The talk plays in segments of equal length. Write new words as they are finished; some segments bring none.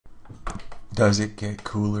Does it get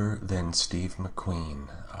cooler than Steve McQueen?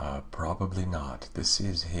 Probably not. This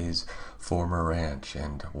is his former ranch,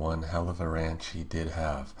 and one hell of a ranch he did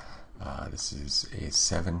have. This is a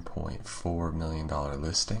 $7.4 million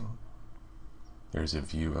listing. There's a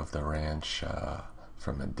view of the ranch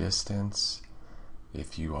from a distance.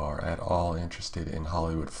 If you are at all interested in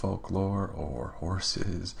Hollywood folklore or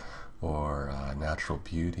horses or natural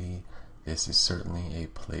beauty, this is certainly a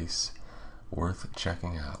place worth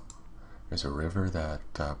checking out. There's a river that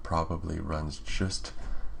probably runs just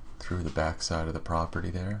through the backside of the property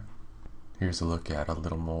there. Here's a look at a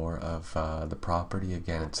little more of the property.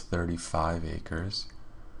 Again, it's 35 acres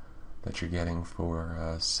that you're getting for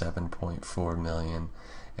 $7.4 million,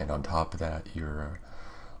 and on top of that, you're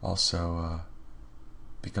also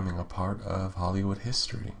becoming a part of Hollywood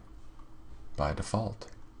history by default.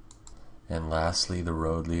 And lastly, the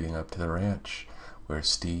road leading up to the ranch, where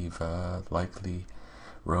Steve likely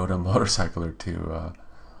rode a motorcycle or two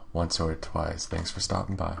once or twice. Thanks for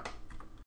stopping by.